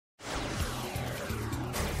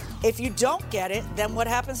If you don't get it, then what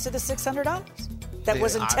happens to the $600 that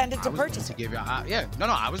was intended to purchase it?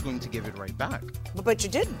 I was going to give it right back. But you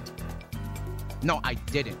didn't. No, I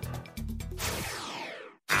didn't.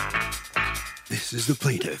 This is the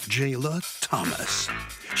plaintiff, Jayla Thomas.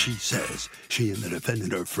 She says she and the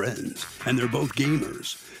defendant are friends, and they're both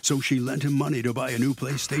gamers. So she lent him money to buy a new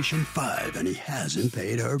PlayStation 5, and he hasn't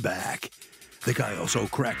paid her back. The guy also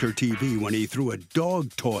cracked her TV when he threw a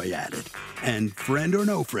dog toy at it. And friend or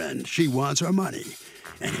no friend, she wants her money.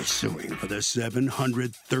 And is suing for the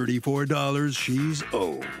 $734 she's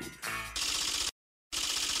owed.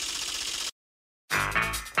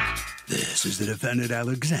 This is the defendant,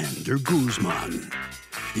 Alexander Guzman.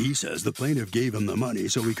 He says the plaintiff gave him the money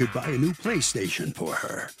so he could buy a new PlayStation for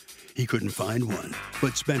her. He couldn't find one,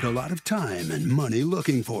 but spent a lot of time and money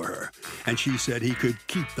looking for her. And she said he could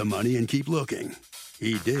keep the money and keep looking.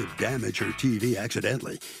 He did damage her TV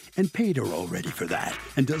accidentally and paid her already for that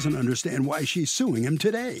and doesn't understand why she's suing him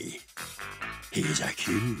today. He's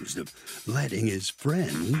accused of letting his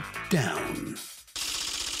friend down.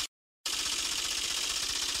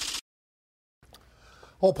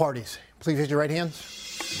 All parties, please raise your right hands.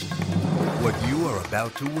 What you are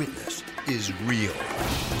about to witness is real.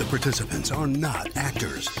 The participants are not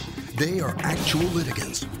actors. They are actual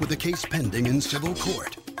litigants with a case pending in civil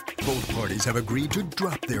court. Both parties have agreed to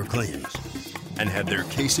drop their claims and have their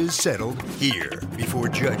cases settled here before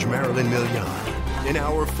Judge Marilyn Milian in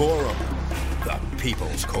our forum, the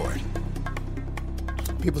People's Court.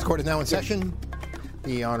 People's Court is now in session.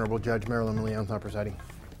 The Honorable Judge Marilyn Milian is now presiding.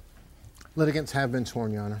 Litigants have been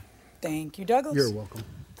sworn, Your Honor. Thank you, Douglas. You're welcome.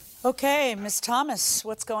 Okay, Ms. Thomas,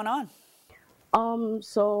 what's going on?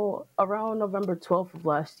 So around November 12th of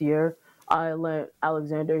last year, I lent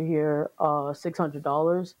Alexander here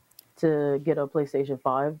 $600 to get a PlayStation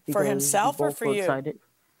 5. For himself or for you? Excited.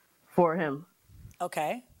 For him.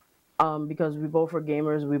 Okay. Because we both were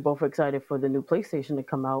gamers, we both were excited for the new PlayStation to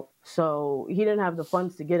come out. So he didn't have the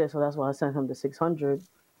funds to get it, so that's why I sent him the $600.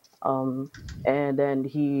 And then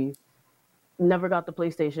he never got the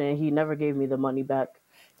PlayStation, and he never gave me the money back.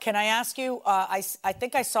 Can I ask you, I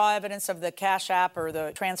think I saw evidence of the Cash App or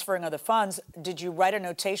the transferring of the funds. Did you write a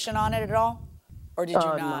notation on it at all? Or did you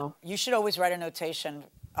not? No. You should always write a notation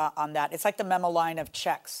on that. It's like the memo line of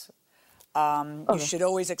checks. You should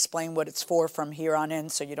always explain what it's for from here on in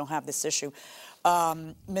so you don't have this issue.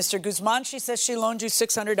 Mr. Guzman, she says she loaned you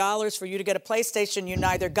 $600 for you to get a PlayStation. You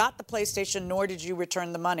neither got the PlayStation nor did you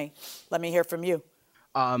return the money. Let me hear from you.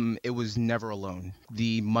 It was never a loan.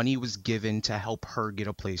 The money was given to help her get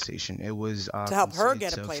a PlayStation. It was to help her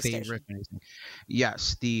get a PlayStation.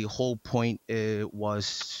 Yes, the whole point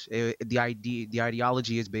was the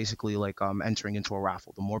ideology is basically like entering into a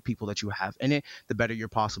raffle. The more people that you have in it, the better your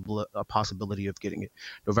possibility of getting it.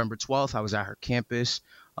 November 12th, I was at her campus.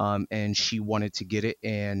 And she wanted to get it,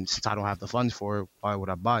 and since I don't have the funds for it, why would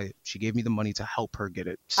I buy it? She gave me the money to help her get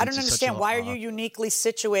it. I don't understand. Why are you uniquely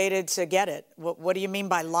situated to get it? What do you mean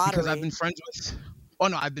by lottery? Because I've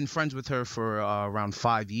been friends with her for around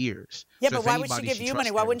 5 years. Yeah, so but why would she give you money?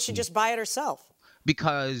 Why wouldn't she just buy it herself?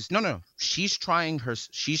 Because no, she's trying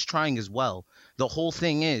as well. The whole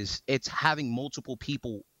thing is it's having multiple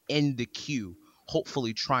people in the queue,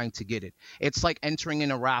 hopefully trying to get it. It's like entering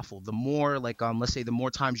in a raffle. The more let's say the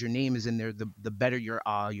more times your name is in there, the better your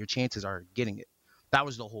chances are getting it. That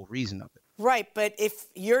was the whole reason of it. Right, but if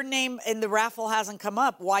your name in the raffle hasn't come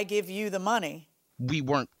up, why give you the money? We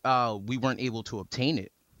weren't able to obtain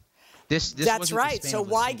it. This That's right. So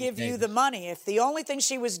why give you the money? If the only thing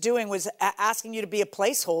she was doing was asking you to be a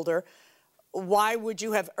placeholder, why would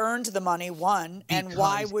you have earned the money, one? And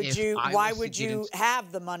why would you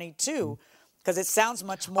have the money, two? Because it sounds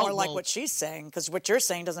much more like what she's saying, because what you're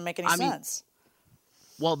saying doesn't make any sense.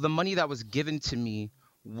 Well, the money that was given to me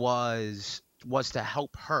was to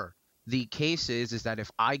help her. The case is that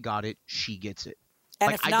if I got it, she gets it.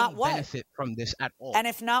 And if not, I don't what? benefit from this at all. And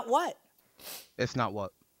if not, what? If not,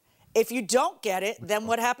 what? If you don't get it, then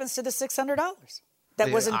what happens to the $600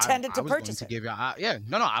 that was intended to purchase it?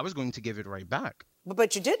 I was going to give it right back.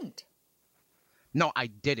 But you didn't. No, I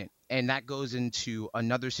didn't. And that goes into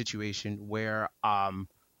another situation where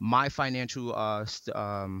my financial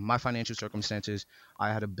circumstances,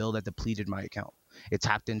 I had a bill that depleted my account. It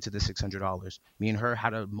tapped into the $600. Me and her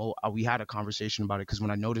had a conversation about it, because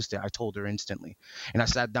when I noticed it, I told her instantly. And I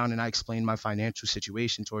sat down and I explained my financial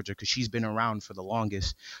situation towards her, because she's been around for the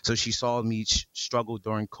longest. So she saw me struggle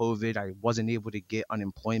during COVID. I wasn't able to get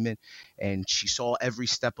unemployment, and she saw every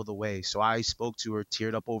step of the way. So I spoke to her,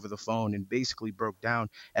 teared up over the phone, and basically broke down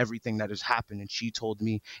everything that has happened. And she told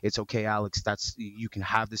me, "It's okay, Alex. You can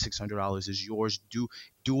have the $600. It's yours. Do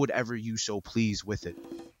whatever you so please with it."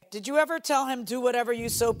 Did you ever tell him, do whatever you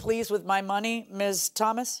so please with my money, Ms.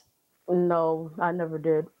 Thomas? No, I never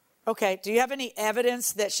did. Okay. Do you have any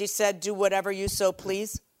evidence that she said, do whatever you so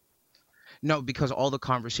please? No, because all the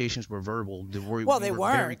conversations were verbal. They were very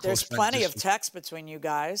weren't. close There's friends, plenty of text between you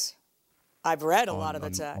guys. I've read a lot of the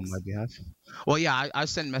on text. my behalf. Well, yeah, I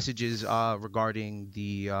sent messages regarding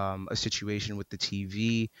a situation with the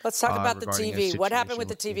TV. Let's talk about the regarding a TV. What happened with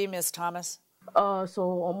the situation TV, Ms. Thomas?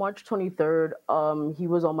 So on March 23rd, he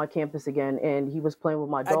was on my campus again, and he was playing with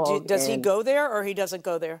my dog. Does he go there or he doesn't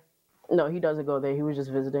go there? No, he doesn't go there. He was just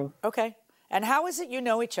visiting. Okay. And how is it you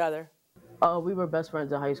know each other? We were best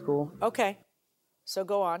friends in high school. Okay. So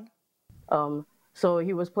go on. So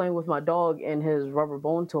he was playing with my dog and his rubber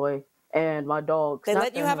bone toy, and my dog. They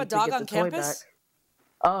let you have a dog on campus?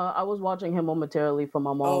 I was watching him momentarily from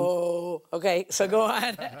my mom. Oh, okay. So go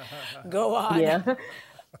on. Go on. Yeah.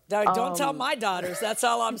 Don't tell my daughters. That's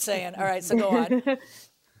all I'm saying. All right. So go on.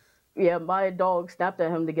 Yeah, my dog snapped at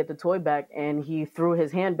him to get the toy back, and he threw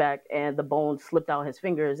his hand back, and the bone slipped out his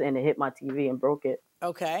fingers, and it hit my TV and broke it.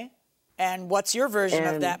 Okay. And what's your version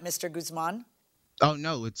of that, Mr. Guzman? Oh,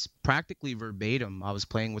 no, it's practically verbatim. I was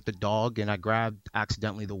playing with the dog, and I grabbed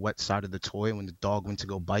accidentally the wet side of the toy. When the dog went to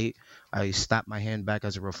go bite, I snapped my hand back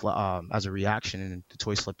as a reaction, and the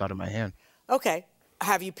toy slipped out of my hand. Okay.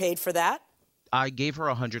 Have you paid for that? I gave her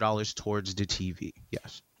 $100 towards the TV,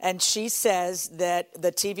 yes. And she says that the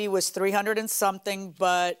TV was $300 and something,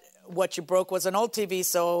 but what you broke was an old TV,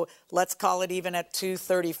 so let's call it even at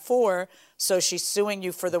 $234. So she's suing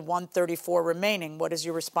you for the $134 remaining. What is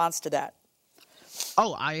your response to that?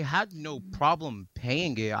 Oh, I had no problem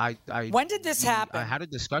paying it. When did this happen? I had a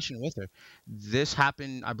discussion with her. This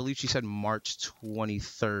happened, I believe she said March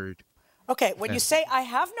 23rd. Okay, when you say I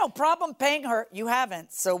have no problem paying her, you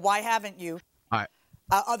haven't. So why haven't you? All right.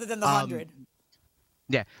 Other than the 100.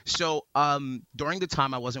 Yeah. So during the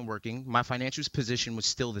time I wasn't working, my financial position was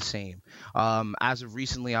still the same. As of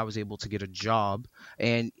recently, I was able to get a job,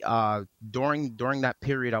 and during that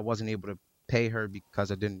period, I wasn't able to pay her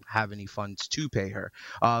because I didn't have any funds to pay her.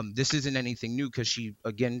 This isn't anything new because we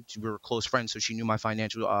were close friends, so she knew my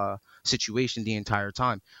financial situation the entire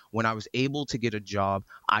time. When I was able to get a job,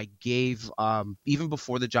 I gave, even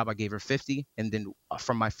before the job, I gave her $50, and then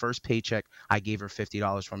from my first paycheck, I gave her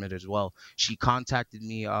 $50 from it as well. She contacted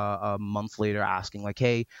me a month later asking like,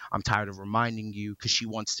 hey, I'm tired of reminding you, because she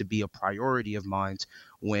wants to be a priority of mine.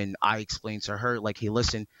 When I explained to her like, hey,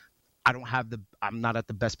 listen, I'm not at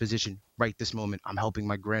the best position right this moment. I'm helping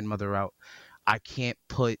my grandmother out. I can't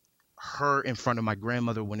put her in front of my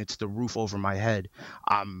grandmother when it's the roof over my head.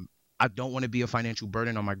 I don't want to be a financial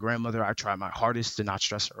burden on my grandmother. I try my hardest to not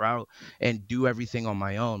stress her out and do everything on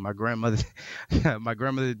my own. My grandmother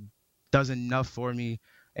does enough for me,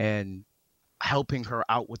 and helping her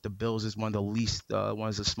out with the bills is one of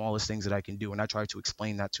the smallest things that I can do. And I tried to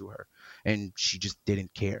explain that to her, and she just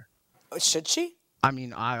didn't care. Should she? I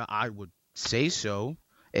mean, I would say so.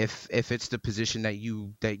 If it's the position that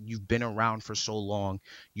you've been around for so long,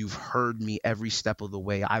 you've heard me every step of the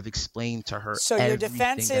way. I've explained to her. So your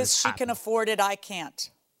defense is she can afford it, I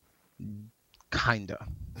can't. Kinda.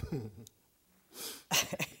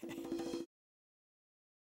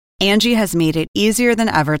 Angie has made it easier than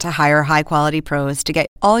ever to hire high-quality pros to get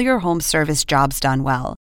all your home service jobs done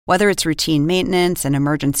well. Whether it's routine maintenance, an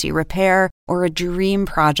emergency repair, or a dream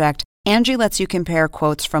project, Angie lets you compare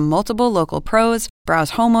quotes from multiple local pros,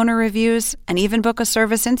 browse homeowner reviews, and even book a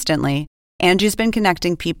service instantly. Angie's been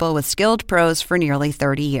connecting people with skilled pros for nearly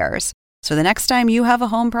 30 years. So the next time you have a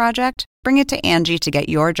home project, bring it to Angie to get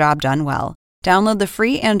your job done well. Download the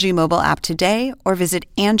free Angie mobile app today or visit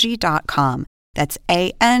Angie.com. That's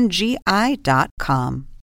ANGI.com.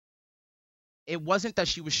 It wasn't that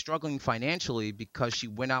she was struggling financially because she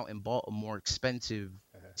went out and bought a more expensive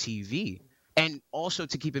TV. And also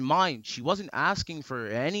to keep in mind, she wasn't asking for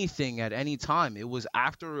anything at any time. It was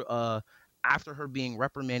after her being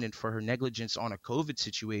reprimanded for her negligence on a COVID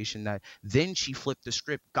situation that then she flipped the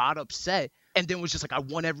script, got upset, and then was just like, I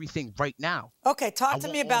want everything right now. Okay, talk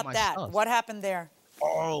to me about that. Stuff. What happened there?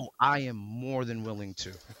 Oh, I am more than willing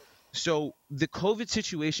to. So the COVID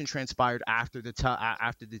situation transpired after the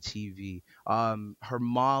TV. Her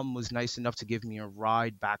mom was nice enough to give me a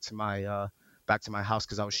ride back to my house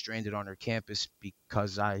because I was stranded on her campus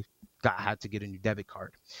because I had to get a new debit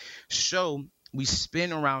card. So we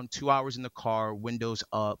spent around 2 hours in the car, windows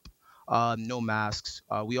up, no masks.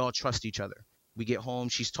 We all trust each other. We get home,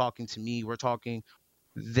 she's talking to me, we're talking.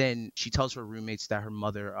 Then she tells her roommates that her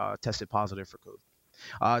mother tested positive for COVID.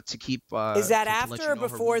 Is that after or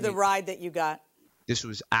before the ride that you got? This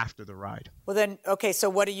was after the ride. Well then, okay, so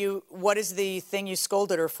what is the thing you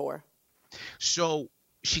scolded her for? So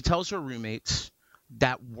she tells her roommates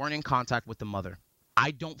that weren't in contact with the mother.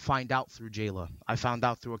 I don't find out through Jayla. I found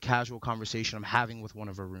out through a casual conversation I'm having with one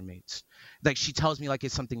of her roommates. Like, she tells me like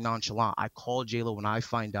it's something nonchalant. I call Jayla when I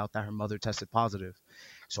find out that her mother tested positive.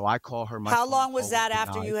 So I call her. How long was that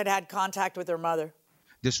after you had contact with her mother?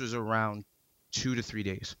 This was around 2 to 3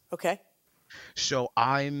 days. Okay. So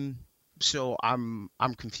I'm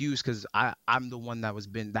confused because I'm the one that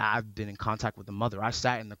I've been in contact with the mother. I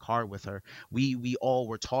sat in the car with her. We all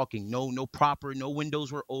were talking. No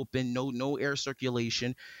windows were open. No air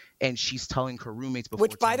circulation, and she's telling her roommates before.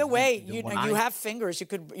 Which, by the way, you have fingers. You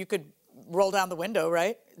could roll down the window,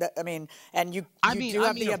 right? And you do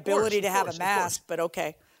have the ability to have a mask. But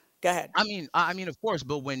okay. Go ahead. I mean, of course,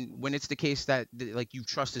 but when it's the case that like you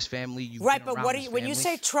trust his family, right? But when you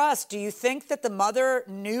say trust, do you think that the mother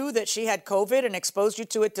knew that she had COVID and exposed you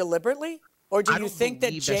to it deliberately, or do you think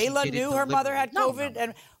that Jayla knew her mother had COVID? No.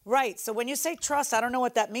 And right. So when you say trust, I don't know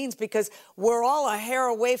what that means because we're all a hair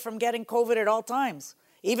away from getting COVID at all times.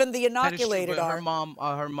 Even the inoculated are.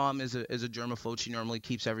 Her mom is a germaphobe. She normally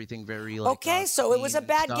keeps everything very okay. So it was a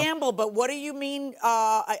bad gamble. But what do you mean?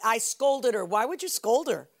 I scolded her. Why would you scold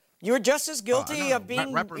her? You're just as guilty of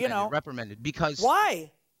being, reprimanded because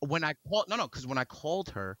why? When I called, because when I called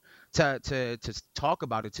her to talk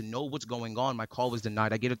about it, to know what's going on, my call was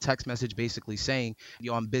denied. I get a text message basically saying,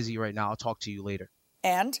 I'm busy right now. I'll talk to you later.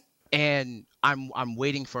 And I'm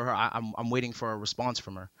waiting for her. I'm waiting for a response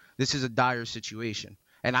from her. This is a dire situation.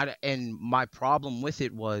 And my problem with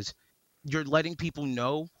it was you're letting people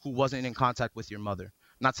know who wasn't in contact with your mother.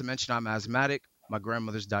 Not to mention I'm asthmatic. My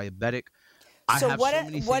grandmother's diabetic. So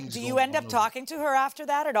what do you end up talking to her after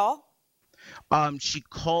that at all? She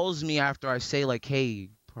calls me after I say like, hey,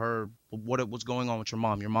 what's going on with your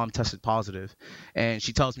mom? Your mom tested positive. And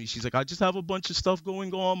she tells me, she's like, I just have a bunch of stuff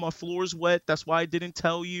going on. My floor's wet. That's why I didn't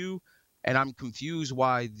tell you. And I'm confused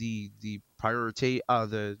why the priority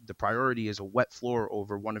is a wet floor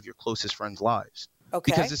over one of your closest friends' lives.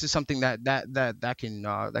 Okay. Because this is something that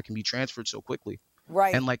can be transferred so quickly.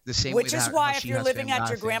 Right. And like the same Which is why if you're living at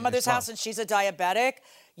your grandmother's house and she's a diabetic,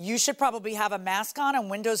 you should probably have a mask on and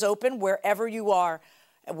windows open wherever you are,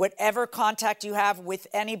 whatever contact you have with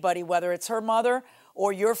anybody, whether it's her mother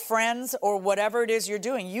or your friends or whatever it is you're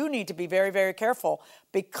doing. You need to be very, very careful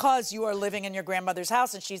because you are living in your grandmother's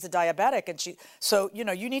house and she's a diabetic. And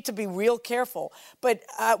you need to be real careful. But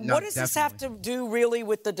what does this have to do really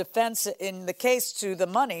with the defense in the case to the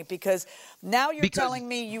money? Because now you're telling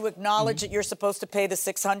me you acknowledge that you're supposed to pay the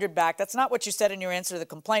 $600 back. That's not what you said in your answer to the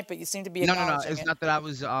complaint, but you seem to be acknowledging No. It's not that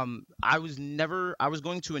I was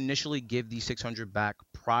going to initially give the $600 back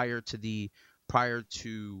prior to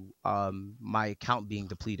my account being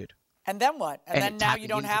depleted. And then what? And then now you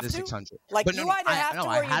don't have to? Like, you either have to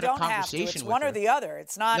or you don't have to. It's one or the other.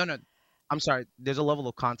 It's not... No. I'm sorry. There's a level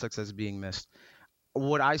of context that's being missed.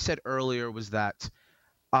 What I said earlier was that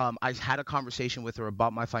I had a conversation with her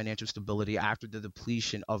about my financial stability after the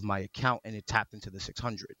depletion of my account, and it tapped into the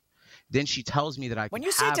 $600. Then she tells me that when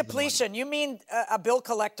you say depletion, you mean a bill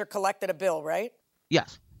collector collected a bill, right?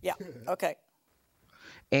 Yes. Yeah. Okay.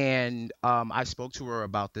 And I spoke to her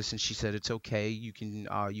about this, and she said it's okay. You can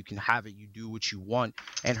have it. You do what you want.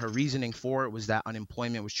 And her reasoning for it was that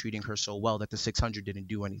unemployment was treating her so well that the $600 didn't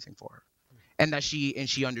do anything for her, and that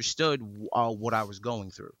she understood what I was going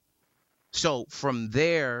through. So from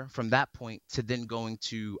that point to then going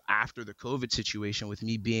to after the COVID situation with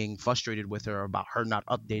me being frustrated with her about her not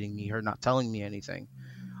updating me, her not telling me anything.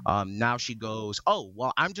 Now she goes, oh,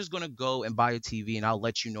 well, I'm just going to go and buy a TV and I'll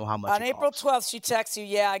let you know how much on April 12th, she texts you,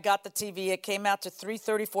 yeah, I got the TV. It came out to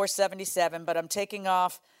 $334.77, but I'm taking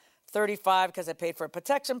off $35 because I paid for a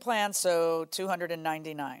protection plan, so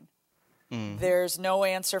 $299. There's no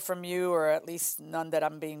answer from you, or at least none that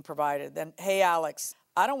I'm being provided. Then, hey, Alex,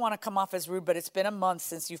 I don't want to come off as rude, but it's been a month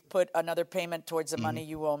since you've put another payment towards the money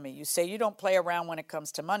you owe me. You say you don't play around when it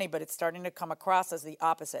comes to money, but it's starting to come across as the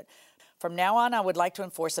opposite. From now on, I would like to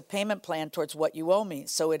enforce a payment plan towards what you owe me,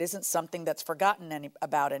 so it isn't something that's forgotten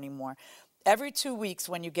about anymore. Every 2 weeks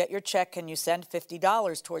when you get your check, can you send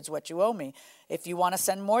 $50 towards what you owe me? If you want to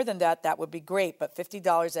send more than that, that would be great, but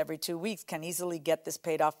 $50 every 2 weeks can easily get this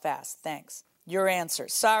paid off fast. Thanks. Your answer.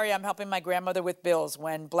 Sorry, I'm helping my grandmother with bills.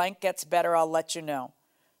 When blank gets better, I'll let you know.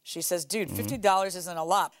 She says, dude, $50 isn't a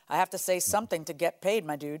lot. I have to say something to get paid,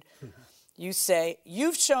 my dude. You say,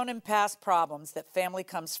 you've shown in past problems that family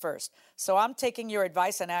comes first. So I'm taking your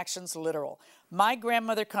advice and actions literal. My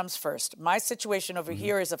grandmother comes first. My situation over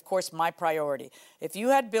here is, of course, my priority. If you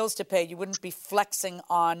had bills to pay, you wouldn't be flexing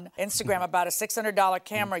on Instagram about a $600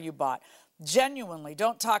 camera you bought. Genuinely,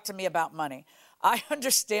 don't talk to me about money. I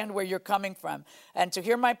understand where you're coming from. And to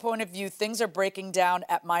hear my point of view, things are breaking down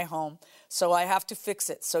at my home, so I have to fix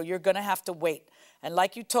it. So you're going to have to wait. And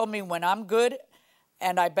like you told me, when I'm good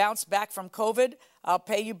and I bounce back from COVID, I'll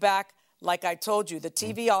pay you back like I told you. The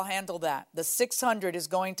TV, I'll handle that. The 600 is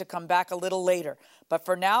going to come back a little later. But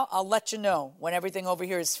for now, I'll let you know when everything over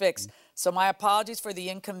here is fixed. So my apologies for the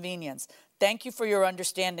inconvenience. Thank you for your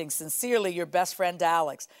understanding. Sincerely, your best friend,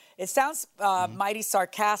 Alex. It sounds mighty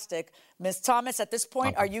sarcastic. Ms. Thomas, at this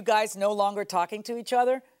point, are you guys no longer talking to each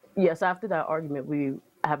other? Yes, after that argument, we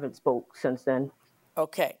haven't spoke since then.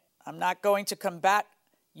 Okay. I'm not going to combat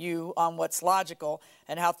you on what's logical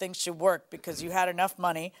and how things should work, because you had enough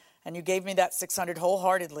money and you gave me that 600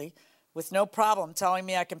 wholeheartedly with no problem, telling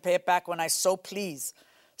me I can pay it back when I so please.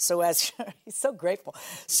 So as he's so grateful.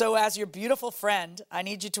 So as your beautiful friend, I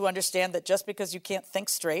need you to understand that just because you can't think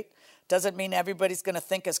straight doesn't mean everybody's going to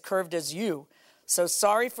think as curved as you. So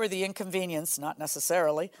sorry for the inconvenience, not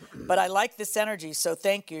necessarily, but I like this energy, so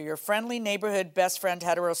thank you. Your friendly neighborhood best friend,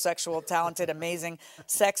 heterosexual, talented, amazing,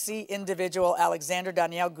 sexy individual, Alexander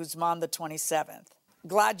Daniel Guzman, the 27th.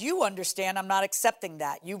 Glad you understand I'm not accepting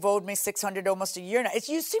that. You've owed me $600 almost a year now.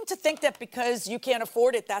 You seem to think that because you can't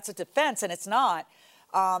afford it, that's a defense, and it's not.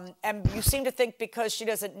 And you seem to think because she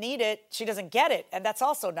doesn't need it, she doesn't get it. And that's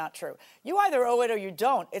also not true. You either owe it or you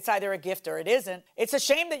don't. It's either a gift or it isn't. It's a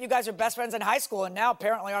shame that you guys are best friends in high school and now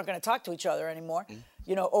apparently aren't going to talk to each other anymore,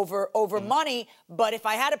 you know, over money. But if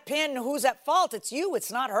I had to pin who's at fault, it's you.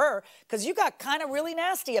 It's not her, because you got kind of really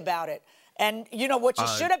nasty about it. And you know what you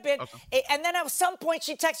should have been. Okay. And then at some point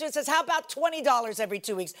she texts you and says, how about $20 every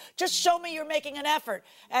 2 weeks? Just show me you're making an effort.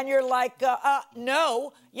 And you're like,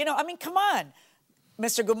 no. You know, I mean, come on.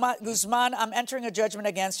 Mr. Guzman, I'm entering a judgment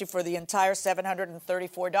against you for the entire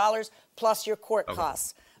 $734 plus your court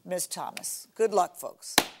costs. Ms. Thomas, good luck,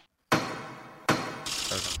 folks. I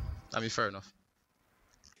mean, fair enough.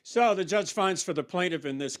 So the judge finds for the plaintiff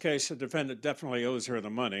in this case, the defendant definitely owes her the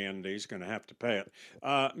money, and he's going to have to pay it.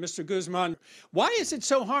 Mr. Guzman, why is it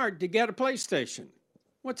so hard to get a PlayStation?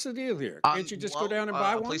 What's the deal here? Can't you just go down and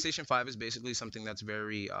buy one? PlayStation 5 is basically something that's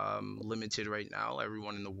very limited right now.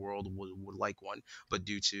 Everyone in the world would like one, but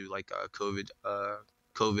due to like COVID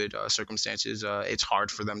circumstances, it's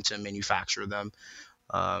hard for them to manufacture them.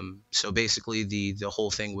 So basically, the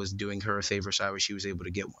whole thing was doing her a favor, so she was able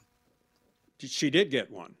to get one. She did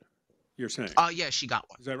get one, you're saying? Yeah, she got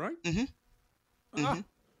one. Is that right? Mm-hmm.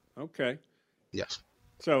 Okay. Yes.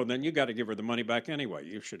 So then you got to give her the money back anyway.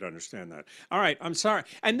 You should understand that. All right, I'm sorry.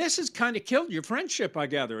 And this has kind of killed your friendship, I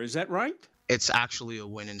gather. Is that right? It's actually a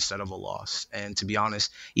win instead of a loss. And to be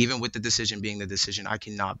honest, even with the decision being the decision, I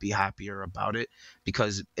cannot be happier about it,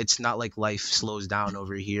 because it's not like life slows down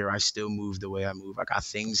over here. I still move the way I move. I got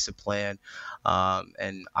things to plan.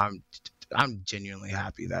 And I'm genuinely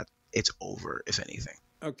happy that it's over, if anything.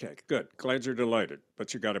 Okay, good. Glad you're delighted,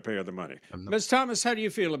 but you got to pay her the money. Ms. Thomas, how do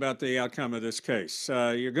you feel about the outcome of this case?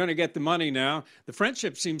 You're going to get the money now. The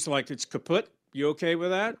friendship seems like it's kaput. You okay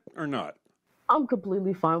with that or not? I'm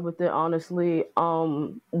completely fine with it, honestly.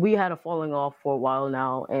 We had a falling off for a while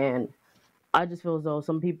now, and I just feel as though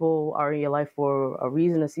some people are in your life for a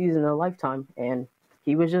reason, a season, a lifetime, and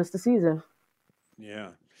he was just a season. Yeah.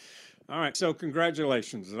 All right, so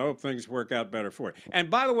congratulations. I hope things work out better for you. And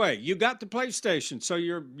by the way, you got the PlayStation, so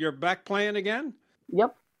you're back playing again?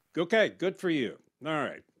 Yep. Okay, good for you. All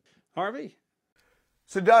right. Harvey?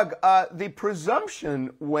 So, Doug, the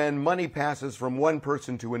presumption when money passes from one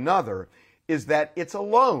person to another is that it's a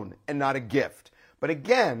loan and not a gift. But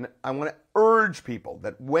again, I want to urge people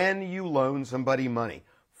that when you loan somebody money,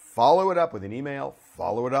 follow it up with an email,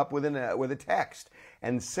 follow it up with a text,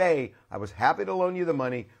 and say, I was happy to loan you the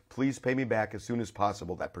money. Please pay me back as soon as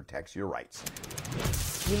possible. That protects your rights.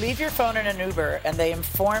 You leave your phone in an Uber and they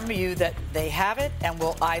inform you that they have it and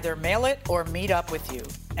will either mail it or meet up with you,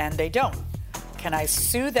 and they don't. Can I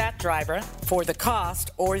sue that driver for the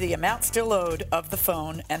cost or the amount still owed of the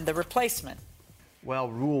phone and the replacement? Well,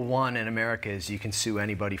 rule one in America is you can sue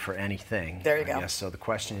anybody for anything. There you go. Yes, so the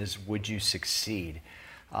question is, would you succeed?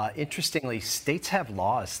 Interestingly, states have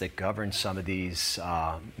laws that govern some of these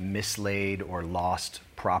mislaid or lost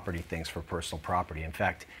property things for personal property. In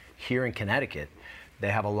fact, here in Connecticut, they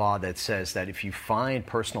have a law that says that if you find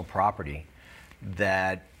personal property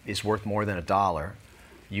that is worth more than $1,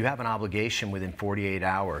 you have an obligation within 48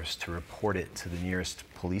 hours to report it to the nearest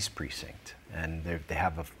police precinct. And they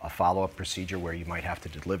have a follow-up procedure where you might have to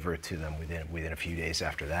deliver it to them within a few days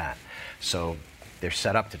after that. So they're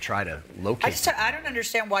set up to try to locate. I don't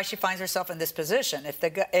understand why she finds herself in this position.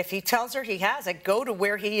 If he tells her he has it, go to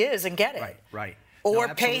where he is and get it. Right.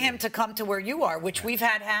 Or pay him to come to where you are, which we've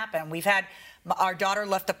had happen. We've had our daughter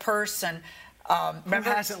left a purse, and Remember,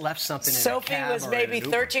 who hasn't left something in a Sophie cab was or maybe in an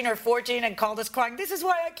Uber? 13 or 14 and called us crying, this is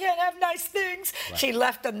why I can't have nice things. Right. She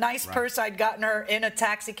left a nice purse I'd gotten her in a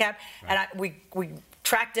taxi cab, and we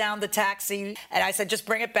tracked down the taxi, and I said, just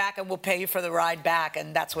bring it back and we'll pay you for the ride back,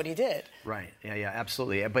 and that's what he did. Right. Yeah,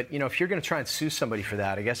 absolutely. But if you're going to try and sue somebody for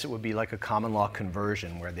that, I guess it would be like a common law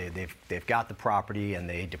conversion where they've got the property and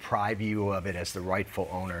they deprive you of it as the rightful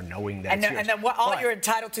owner, knowing that. And then all you're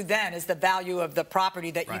entitled to then is the value of the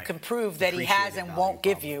property that you can prove that he has and won't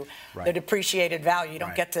give you the depreciated value. You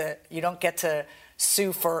don't get to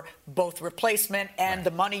sue for both replacement and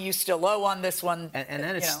the money you still owe on this one. And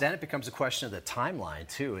then it becomes a question of the timeline,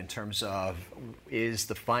 too, in terms of, is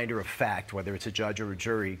the finder of fact, whether it's a judge or a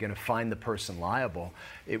jury, going to find the person liable?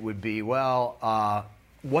 It would be,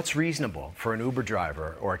 what's reasonable for an Uber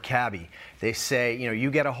driver or a cabbie? They say,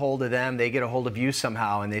 you get a hold of them, they get a hold of you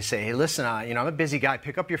somehow, and they say, hey, listen, I'm a busy guy.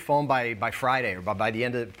 Pick up your phone by Friday or by the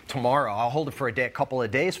end of tomorrow. I'll hold it for a couple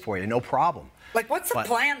of days for you, no problem. Like, what's the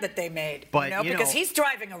plan that they made? Because he's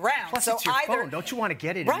driving around. Plus, so it's your phone. Don't you want to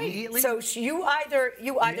get it immediately? So you either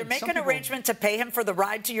make an arrangement to pay him for the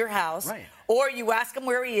ride to your house, or you ask him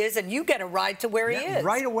where he is, and you get a ride to where he is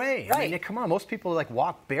right away. Right. I mean, come on. Most people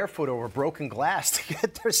walk barefoot over broken glass to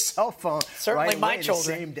get their cell phone. Certainly, right my away.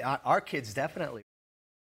 children. Our kids definitely.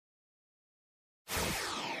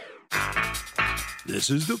 This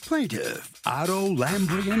is the plaintiff, Otto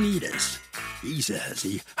Lambrianidis. He says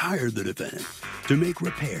he hired the defendant to make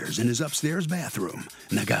repairs in his upstairs bathroom,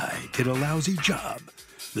 and the guy did a lousy job.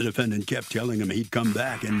 The defendant kept telling him he'd come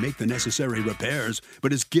back and make the necessary repairs,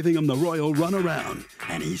 but is giving him the royal runaround,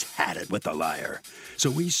 and he's had it with the liar.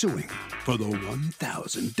 So he's suing for the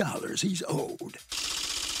 $1,000 he's owed.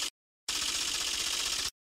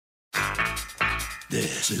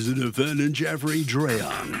 This is the defendant, Jeffrey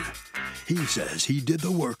Drayon. He says he did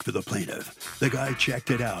the work for the plaintiff. The guy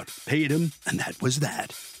checked it out, paid him, and that was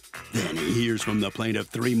that. Then he hears from the plaintiff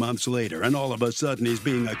 3 months later, and all of a sudden he's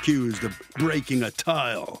being accused of breaking a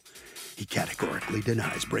tile. He categorically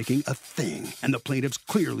denies breaking a thing, and the plaintiff's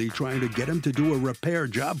clearly trying to get him to do a repair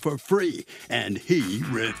job for free, and he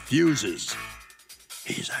refuses.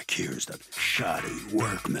 He's accused of shoddy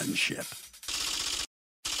workmanship.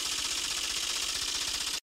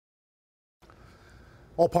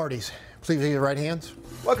 All parties, please raise your right hands.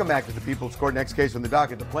 Welcome back to the People's Court. Next case on the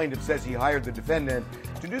docket. The plaintiff says he hired the defendant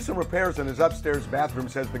to do some repairs in his upstairs bathroom,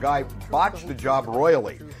 says the guy botched the job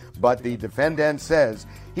royally. But the defendant says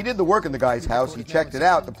he did the work in the guy's house, he checked it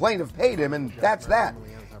out, the plaintiff paid him, and that's that.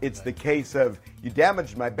 It's the case of, you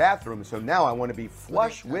damaged my bathroom, so now I want to be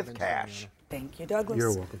flush with cash. Thank you, Douglas.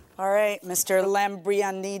 You're welcome. All right, Mr.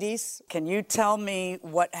 Lambrianidis, can you tell me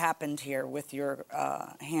what happened here with your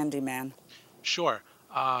handyman? Sure.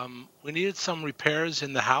 We needed some repairs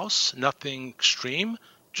in the house, nothing extreme,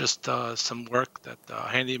 just some work that the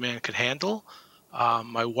handyman could handle.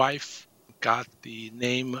 My wife got the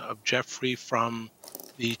name of Jeffrey from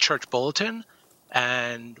the church bulletin,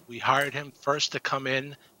 and we hired him first to come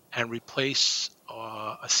in and replace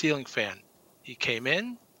a ceiling fan. He came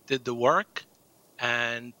in, did the work,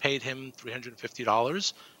 and paid him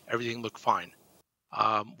 $350. Everything looked fine.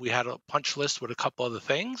 We had a punch list with a couple other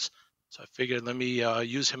things. So I figured, let me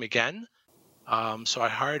use him again. So I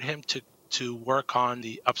hired him to work on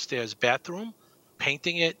the upstairs bathroom,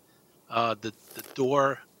 painting it. The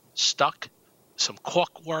door stuck, some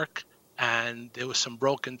caulk work, and there was some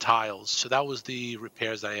broken tiles. So that was the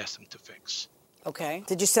repairs that I asked him to fix. Okay.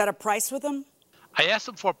 Did you set a price with him? I asked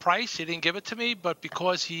him for a price. He didn't give it to me, but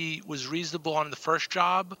because he was reasonable on the first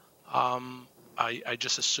job, I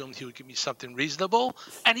just assumed he would give me something reasonable,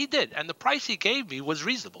 and he did. And the price he gave me was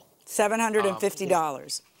reasonable.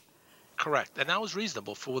 $750. Correct, and that was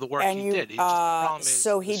reasonable for the work and he you, did. He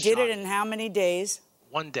did it in how many days?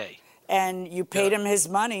 1 day. And you paid him his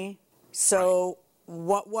money. So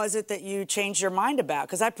what was it that you changed your mind about?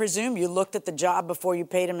 Because I presume you looked at the job before you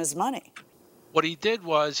paid him his money. What he did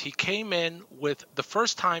was he came in with, the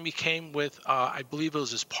first time he came with, I believe it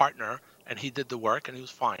was his partner, and he did the work, and he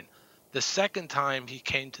was fine. The second time he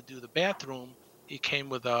came to do the bathroom, he came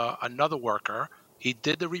with another worker. He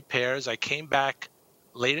did the repairs. I came back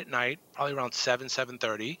late at night, probably around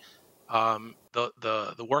 7:30.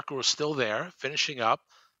 The worker was still there, finishing up.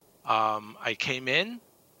 I came in,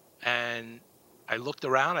 and I looked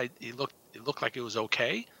around. It looked like it was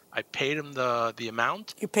okay. I paid him the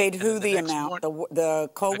amount. You paid who the amount? The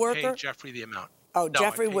co-worker? I paid Jeffrey the amount. Oh, no,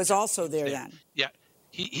 Jeffrey was also there then. Yeah,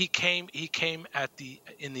 he came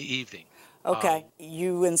in the evening. Okay,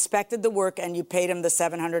 you inspected the work and you paid him the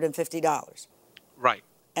 $750. Right.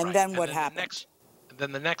 And then what happened?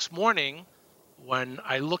 Then the next morning, when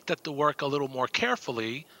I looked at the work a little more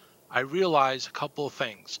carefully, I realized a couple of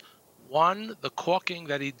things. One, the caulking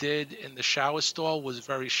that he did in the shower stall was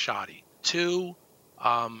very shoddy. Two,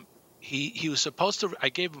 he was supposed to, I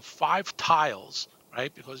gave him 5 tiles,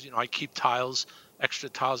 right? Because, I keep tiles, extra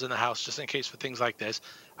tiles in the house just in case for things like this.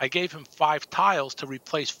 I gave him 5 tiles to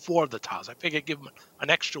replace 4 of the tiles. I figured I'd give him an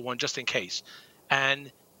extra one just in case.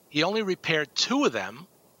 And he only repaired 2 of them,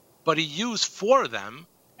 but he used 4 of them,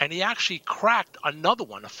 and he actually cracked another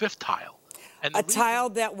one, a 5th tile. And tile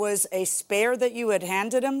that was a spare that you had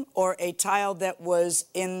handed him, or a tile that was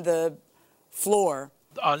in the floor?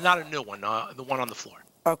 Not a new one, the one on the floor.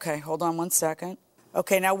 Okay, hold on one second.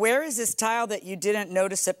 Okay, now where is this tile that you didn't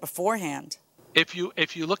notice it beforehand? If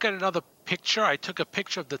you look at another picture, I took a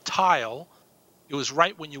picture of the tile. It was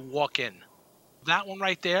right when you walk in. That one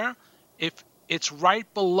right there, if it's right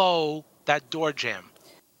below that door jamb.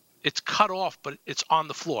 It's cut off, but it's on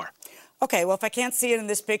the floor. Okay, well, if I can't see it in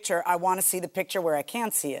this picture, I want to see the picture where I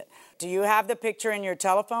can see it. Do you have the picture in your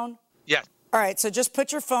telephone? Yes. All right, so just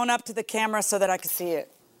put your phone up to the camera so that I can see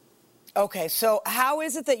it. Okay, so how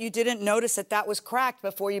is it that you didn't notice that was cracked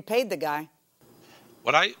before you paid the guy?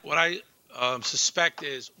 What I suspect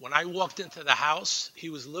is when I walked into the house,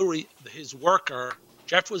 he was literally, his worker,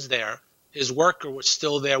 Jeff was there, his worker was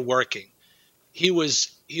still there working. He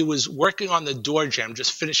was working on the door jamb,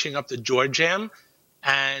 just finishing up the door jamb,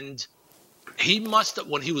 and he must have,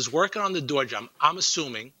 when he was working on the door jamb, I'm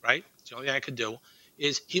assuming, right? It's the only thing I could do,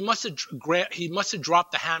 is he must have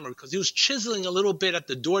dropped the hammer because he was chiseling a little bit at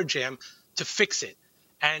the door jamb to fix it.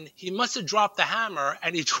 And he must have dropped the hammer,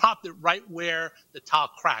 and he dropped it right where the tile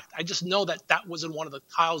cracked. I just know that wasn't one of the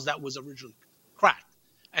tiles that was originally cracked.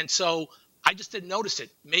 And so I just didn't notice it.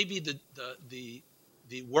 Maybe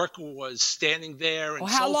the worker was standing there. And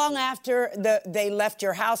how long after they left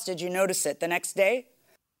your house did you notice it? The next day?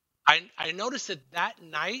 I noticed it that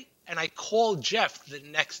night, and I called Jeff the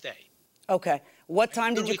next day. Okay. What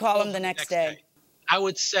time did you call him the next day? I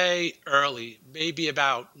would say early, maybe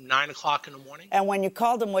about 9 o'clock in the morning. And when you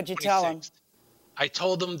called him, what'd you tell him? I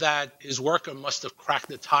told him that his worker must have cracked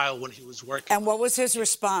the tile when he was working. And what was his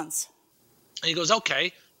response? And he goes,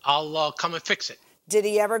 okay, I'll come and fix it. Did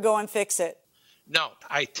he ever go and fix it? No.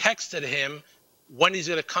 I texted him when he's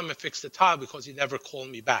going to come and fix the tile because he never called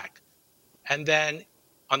me back. And then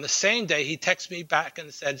on the same day, he texted me back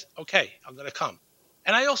and said, okay, I'm going to come.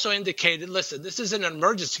 And I also indicated, listen, this is an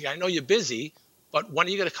emergency. I know you're busy, but when are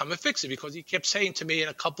you going to come and fix it? Because he kept saying to me in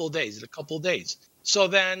a couple of days. So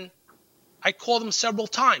then I called him several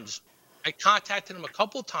times. I contacted him a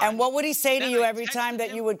couple of times. And what would he say to you every time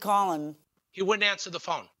that you would call him? He wouldn't answer the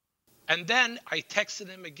phone. And then I texted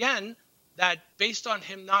him again that based on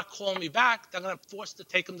him not calling me back, they're going to force to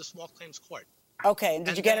take him to small claims court. Okay, and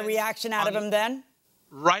did you get a reaction out of him then?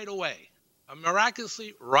 Right away.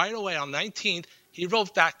 Miraculously, right away on 19th, he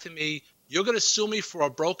wrote back to me, you're going to sue me for a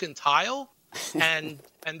broken tile? And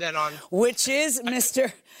then on... Which is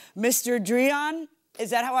Mr. Drian? Is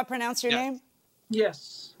that how I pronounce your name?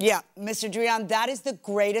 Yes. Yeah, Mr. Drian, that is the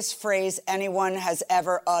greatest phrase anyone has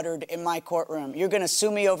ever uttered in my courtroom. You're going to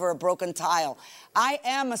sue me over a broken tile. I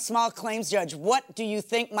am a small claims judge. What do you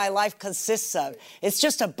think my life consists of? It's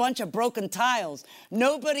just a bunch of broken tiles.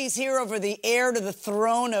 Nobody's here over the heir to the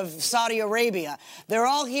throne of Saudi Arabia. They're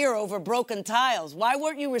all here over broken tiles. Why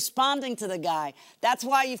weren't you responding to the guy? That's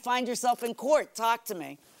why you find yourself in court. Talk to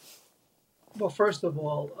me. Well, first of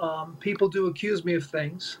all, people do accuse me of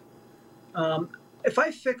things. If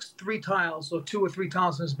I fixed 3 tiles or 2 or 3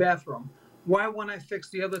 tiles in his bathroom, why wouldn't I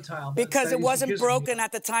fix the other tile? Because it wasn't broken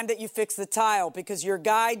at the time that you fixed the tile, because your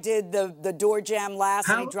guy did the door jamb last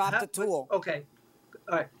and he dropped the tool. Okay.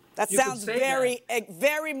 All right. That sounds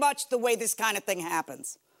very much the way this kind of thing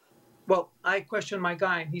happens. Well, I questioned my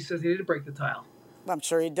guy, and he says he didn't break the tile. I'm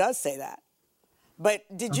sure he does say that. But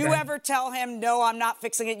did you ever tell him, no, I'm not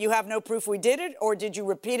fixing it, you have no proof we did it? Or did you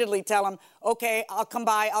repeatedly tell him, okay, I'll come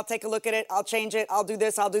by, I'll take a look at it, I'll change it, I'll do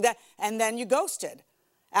this, I'll do that, and then you ghosted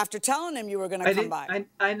after telling him you were going to come by?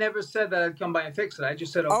 I never said that I'd come by and fix it. I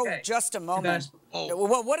just said okay. Oh, just a moment.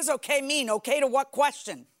 Well, what does okay mean? Okay to what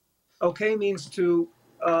question? Okay means to...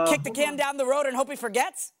 kick the can down the road and hope he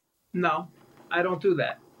forgets? No, I don't do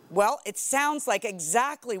that. Well, it sounds like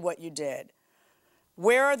exactly what you did.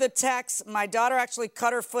 Where are the texts? My daughter actually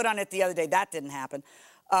cut her foot on it the other day. That didn't happen.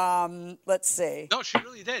 Let's see. No, she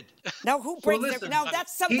really did. No, who breaks their... No,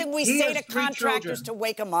 that's something we say to contractors to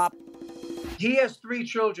wake them up. He has 3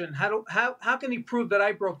 children. How can he prove that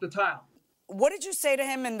I broke the tile? What did you say to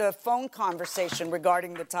him in the phone conversation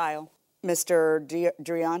regarding the tile, Mr.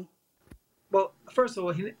 Drian? Well, first of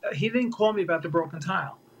all, he didn't call me about the broken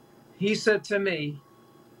tile. He said to me...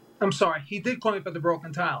 I'm sorry, he did call me about the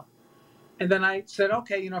broken tile. And then I said,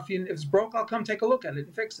 okay, if it's broke, I'll come take a look at it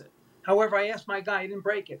and fix it. However, I asked my guy, he didn't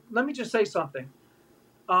break it. Let me just say something.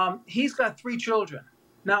 He's got 3 children.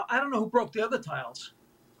 Now, I don't know who broke the other tiles.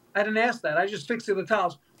 I didn't ask that. I just fixed the other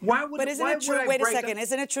tiles. But isn't it true? Wait a second.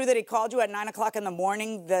 Isn't it true that he called you at 9 o'clock in the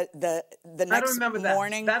morning, the next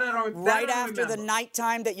morning, right after the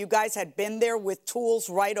nighttime, that you guys had been there with tools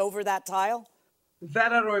right over that tile?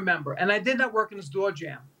 That I don't remember. And I did not work in his door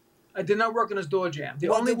jam. The did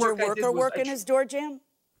only work your worker work in his door jam?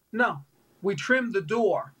 No. We trimmed the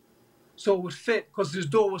door so it would fit because his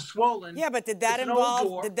door was swollen. Yeah, but did that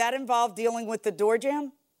involve dealing with the door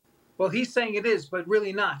jam? Well, he's saying it is, but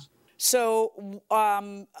really not. So,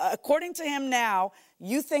 according to him now,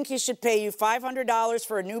 you think he should pay you $500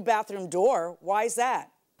 for a new bathroom door. Why is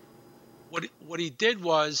that? What he did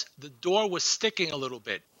was the door was sticking a little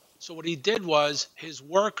bit. So what he did was his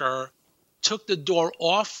worker took the door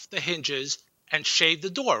off the hinges and shaved the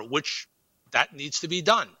door, which that needs to be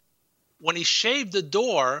done. When he shaved the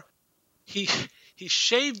door, he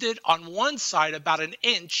shaved it on one side about 1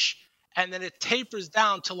 inch, and then it tapers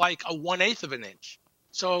down to like a 1/8 of an inch.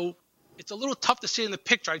 So it's a little tough to see in the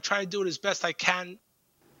picture. I try to do it as best I can,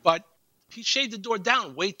 but he shaved the door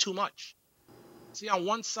down way too much. See, on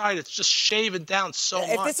one side, it's just shaving down so much.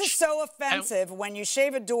 If this is so offensive, when you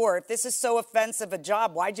shave a door, if this is so offensive a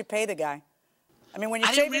job, why'd you pay the guy? I mean, when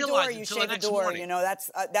you shave a door, you shave a door. Morning.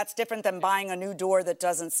 That's different than buying a new door that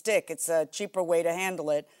doesn't stick. It's a cheaper way to handle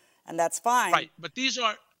it, and that's fine. Right, but these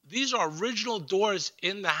are original doors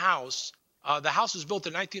in the house. The house was built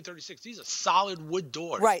in 1936. These are solid wood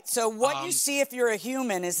doors. Right. So what you see if you're a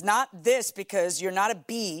human is not this, because you're not a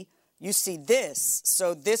bee. You see this.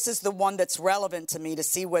 So this is the one that's relevant to me to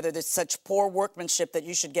see whether there's such poor workmanship that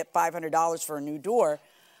you should get $500 for a new door.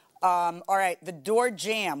 All right, the door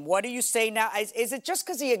jam. What do you say now? Is it just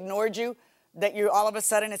because he ignored you that you all of a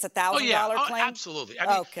sudden it's $1,000 claim? Absolutely. I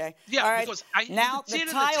mean, okay. Yeah, all right. Because now the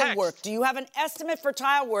tile work. Do you have an estimate for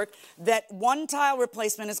tile work that one tile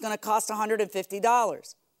replacement is going to cost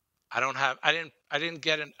 $150? I didn't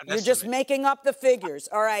get an You're estimate. just making up the figures.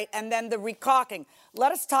 All right, and then the recaulking.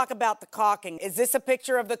 Let us talk about the caulking. Is this a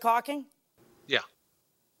picture of the caulking? Yeah.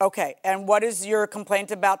 Okay, and what is your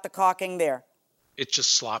complaint about the caulking there? It's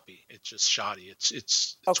just sloppy. It's just shoddy.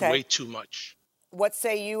 It's okay. Way too much. What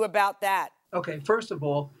say you about that? Okay, first of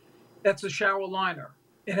all, that's a shower liner.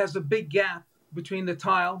 It has a big gap between the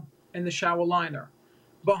tile and the shower liner.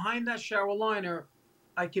 Behind that shower liner,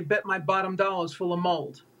 I could bet my bottom dollar is full of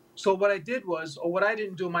mold. So what I did was, or what I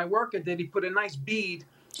didn't do, my worker did, he put a nice bead.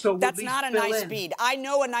 So that's not a nice bead. I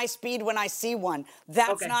know a nice bead when I see one.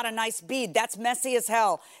 That's not a nice bead. That's messy as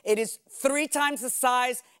hell. It is 3 times the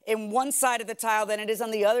size in one side of the tile than it is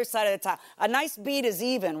on the other side of the tile. A nice bead is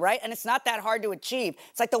even, right? And it's not that hard to achieve.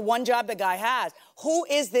 It's like the one job the guy has. Who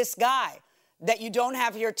is this guy that you don't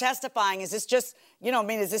have here testifying? Is this just,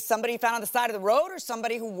 is this somebody you found on the side of the road or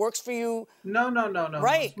somebody who works for you? No.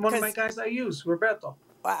 Right. One of my guys I use, Roberto.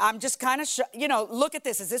 I'm just kind of, look at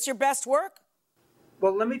this. Is this your best work?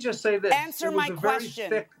 Well, let me just say this. Answer my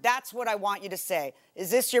question. That's what I want you to say. Is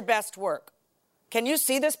this your best work? Can you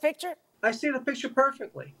see this picture? I see the picture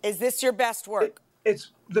perfectly. Is this your best work?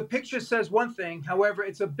 The picture says one thing. However,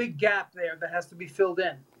 it's a big gap there that has to be filled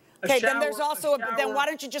in. Then there's also then why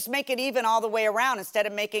don't you just make it even all the way around instead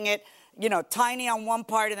of making it, tiny on one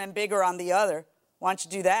part and then bigger on the other? Why don't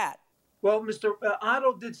you do that? Well, Mr.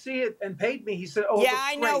 Otto did see it and paid me. He said, "Oh, yeah,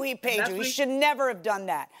 I know he paid you. He should never have done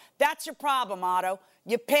that. That's your problem, Otto.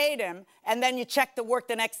 You paid him, and then you check the work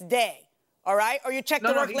the next day, all right? Or you check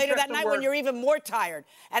the work later that night when you're even more tired.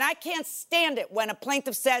 And I can't stand it when a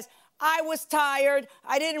plaintiff says, I was tired,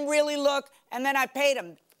 I didn't really look, and then I paid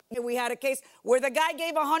him. We had a case where the guy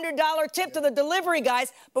gave a $100 tip to the delivery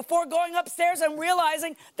guys before going upstairs and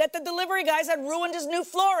realizing that the delivery guys had ruined his new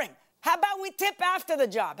flooring. How about we tip after the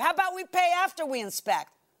job? How about we pay after we inspect?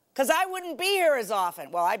 Because I wouldn't be here as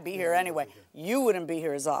often. Well, I'd be here anyway. You wouldn't be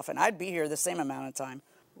here as often. I'd be here the same amount of time.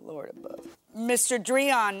 Lord above. Mr.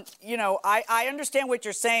 Dreon, I understand what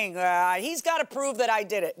you're saying. He's got to prove that I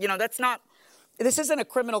did it. This isn't a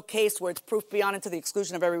criminal case where it's proof beyond and to the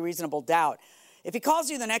exclusion of every reasonable doubt. If he calls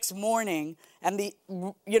you the next morning and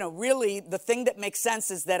really the thing that makes sense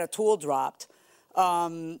is that a tool dropped,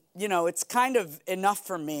 it's kind of enough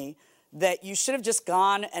for me that you should have just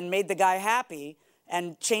gone and made the guy happy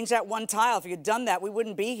and changed that one tile. If you had done that, we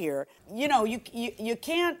wouldn't be here. You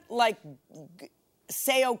can't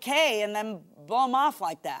say okay and then blow him off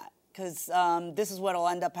like that, because this is what will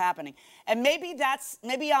end up happening. And maybe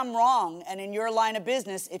I'm wrong, and in your line of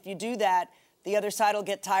business, if you do that, the other side will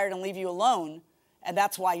get tired and leave you alone, And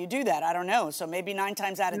that's why you do that. I don't know. So maybe 9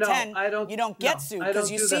 times out of 10, you don't get sued. I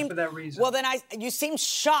don't you do seem, that for that reason. Well, then you seem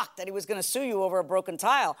shocked that he was going to sue you over a broken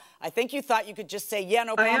tile. I think you thought you could just say, yeah,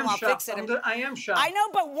 no problem, I'll fix it. I am shocked. I know,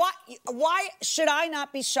 but why should I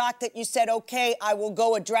not be shocked that you said, okay, I will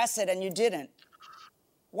go address it, and you didn't?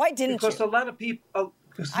 Why didn't because you? Because a lot of people,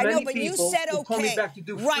 I know, but you said okay. Call me back to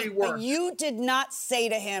do free work. But you did not say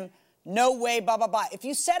to him, no way, blah, blah, blah. If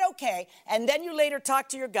you said okay, and then you later talked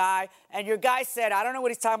to your guy, and your guy said, I don't know what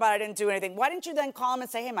he's talking about, I didn't do anything, why didn't you then call him and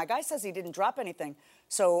say, hey, my guy says he didn't drop anything,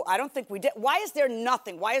 so I don't think we did. Why is there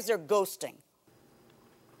nothing? Why is there ghosting?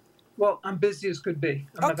 Well, I'm busy as could be.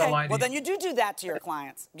 I'm not gonna lie to well, you. then you do that to your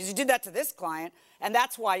clients, because you did that to this client, and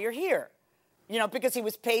that's why you're here. You know, because he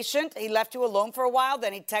was patient, he left you alone for a while,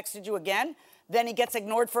 then he texted you again, then he gets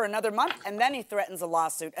ignored for another month, and then he threatens a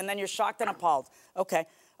lawsuit, and then you're shocked and appalled. Okay.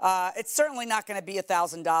 It's certainly not going to be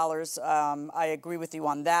 $1,000. I agree with you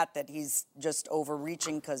on that he's just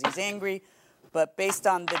overreaching because he's angry. But based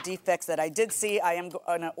on the defects that I did see, I am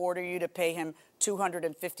going to order you to pay him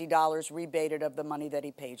 $250 rebated of the money that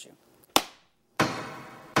he paid you.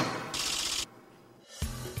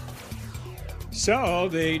 So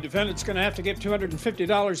the defendant's going to have to give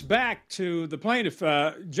 $250 back to the plaintiff.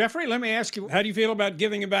 Jeffrey, let me ask you, how do you feel about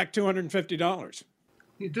giving him back $250?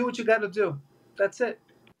 You do what you got to do. That's it.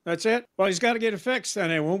 That's it? Well, he's got to get it fixed,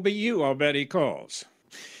 and it won't be you, I'll bet he calls.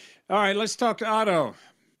 All right, let's talk to Otto.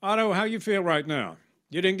 Otto, how you feel right now?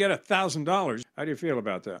 You didn't get $1,000. How do you feel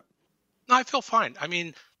about that? No, I feel fine. I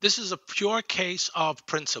mean, this is a pure case of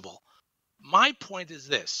principle. My point is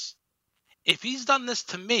this. If he's done this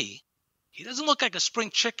to me, he doesn't look like a spring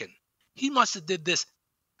chicken. He must have did this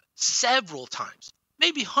several times,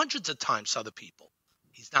 maybe hundreds of times to other people.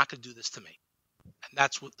 He's not going to do this to me. And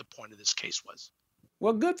that's what the point of this case was.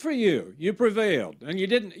 Well, good for you. You prevailed. And you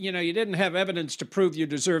didn't have evidence to prove you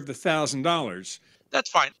deserved the $1,000. That's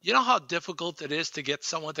fine. You know how difficult it is to get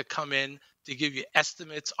someone to come in to give you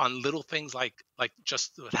estimates on little things like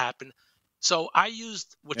just what happened? So I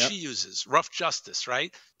used what she uses, rough justice,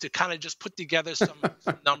 right? To kind of just put together some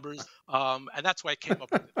numbers. And that's why I came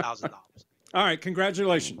up with $1,000. All right.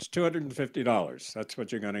 Congratulations. $250. That's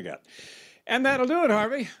what you're going to get. And that'll do it,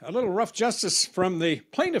 Harvey. A little rough justice from the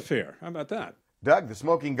plaintiff here. How about that? Doug, the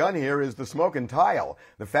smoking gun here is the smoking tile.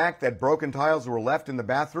 The fact that broken tiles were left in the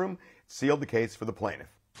bathroom sealed the case for the plaintiff.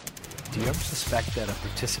 Do you ever suspect that a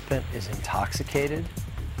participant is intoxicated?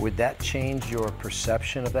 Would that change your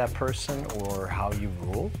perception of that person or how you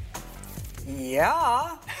rule?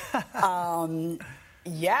 Yeah.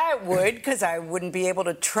 Yeah, it would, because I wouldn't be able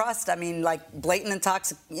to trust. I mean, like blatant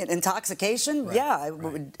intoxication. Right, yeah,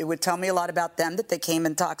 it would tell me a lot about them that they came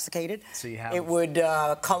intoxicated. So you have. It would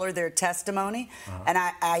color their testimony, and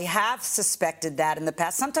I have suspected that in the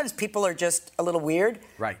past. Sometimes people are just a little weird,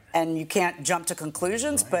 right? And you can't jump to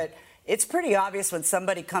conclusions, but it's pretty obvious when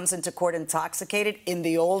somebody comes into court intoxicated. In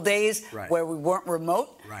the old days, where we weren't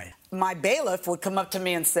remote, my bailiff would come up to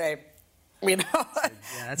me and say, you know,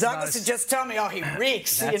 Douglas would just tell me, oh, he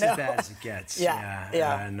reeks. That's you know? as bad as it gets.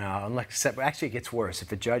 Yeah. And actually, it gets worse. If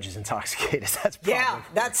the judge is intoxicated, that's probably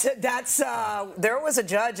that's there was a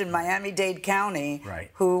judge in Miami-Dade County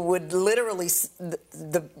who would literally sign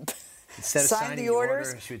the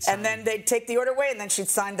orders, and then they'd take the order away, and then she'd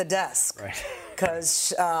sign the desk. Right.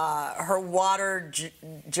 Because her water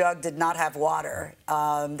jug did not have water.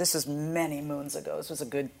 This was many moons ago. This was a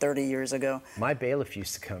good 30 years ago. My bailiff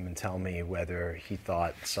used to come and tell me whether he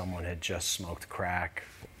thought someone had just smoked crack.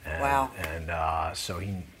 And so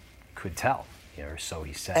he could tell. Or so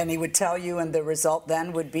he said. And he would tell you, and the result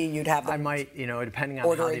then would be you'd have them. I might, depending on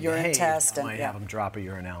order how they a urine behave, test, I might have them drop a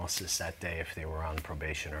urinalysis that day if they were on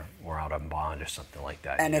probation or out on bond or something like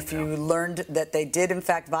that. And if you learned that they did, in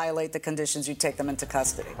fact, violate the conditions, you'd take them into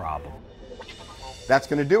custody. Problem. That's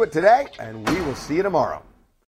going to do it today, and we will see you tomorrow.